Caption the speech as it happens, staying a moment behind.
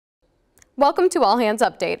Welcome to All Hands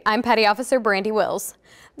Update. I'm Petty Officer Brandy Wills.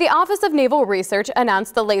 The Office of Naval Research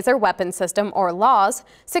announced the Laser Weapon System, or LAWS,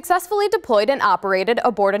 successfully deployed and operated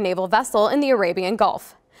aboard a naval vessel in the Arabian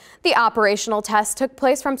Gulf. The operational test took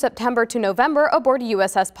place from September to November aboard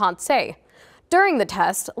USS Ponce. During the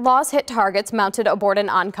test, LAWS hit targets mounted aboard an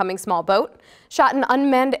oncoming small boat, shot an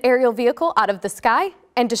unmanned aerial vehicle out of the sky,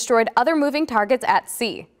 and destroyed other moving targets at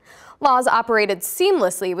sea. LAWS operated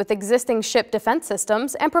seamlessly with existing ship defense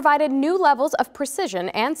systems and provided new levels of precision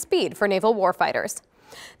and speed for naval warfighters.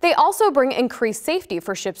 They also bring increased safety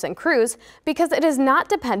for ships and crews because it is not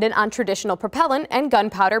dependent on traditional propellant and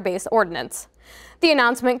gunpowder-based ordnance. The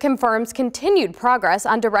announcement confirms continued progress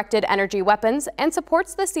on directed energy weapons and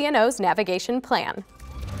supports the CNO's navigation plan.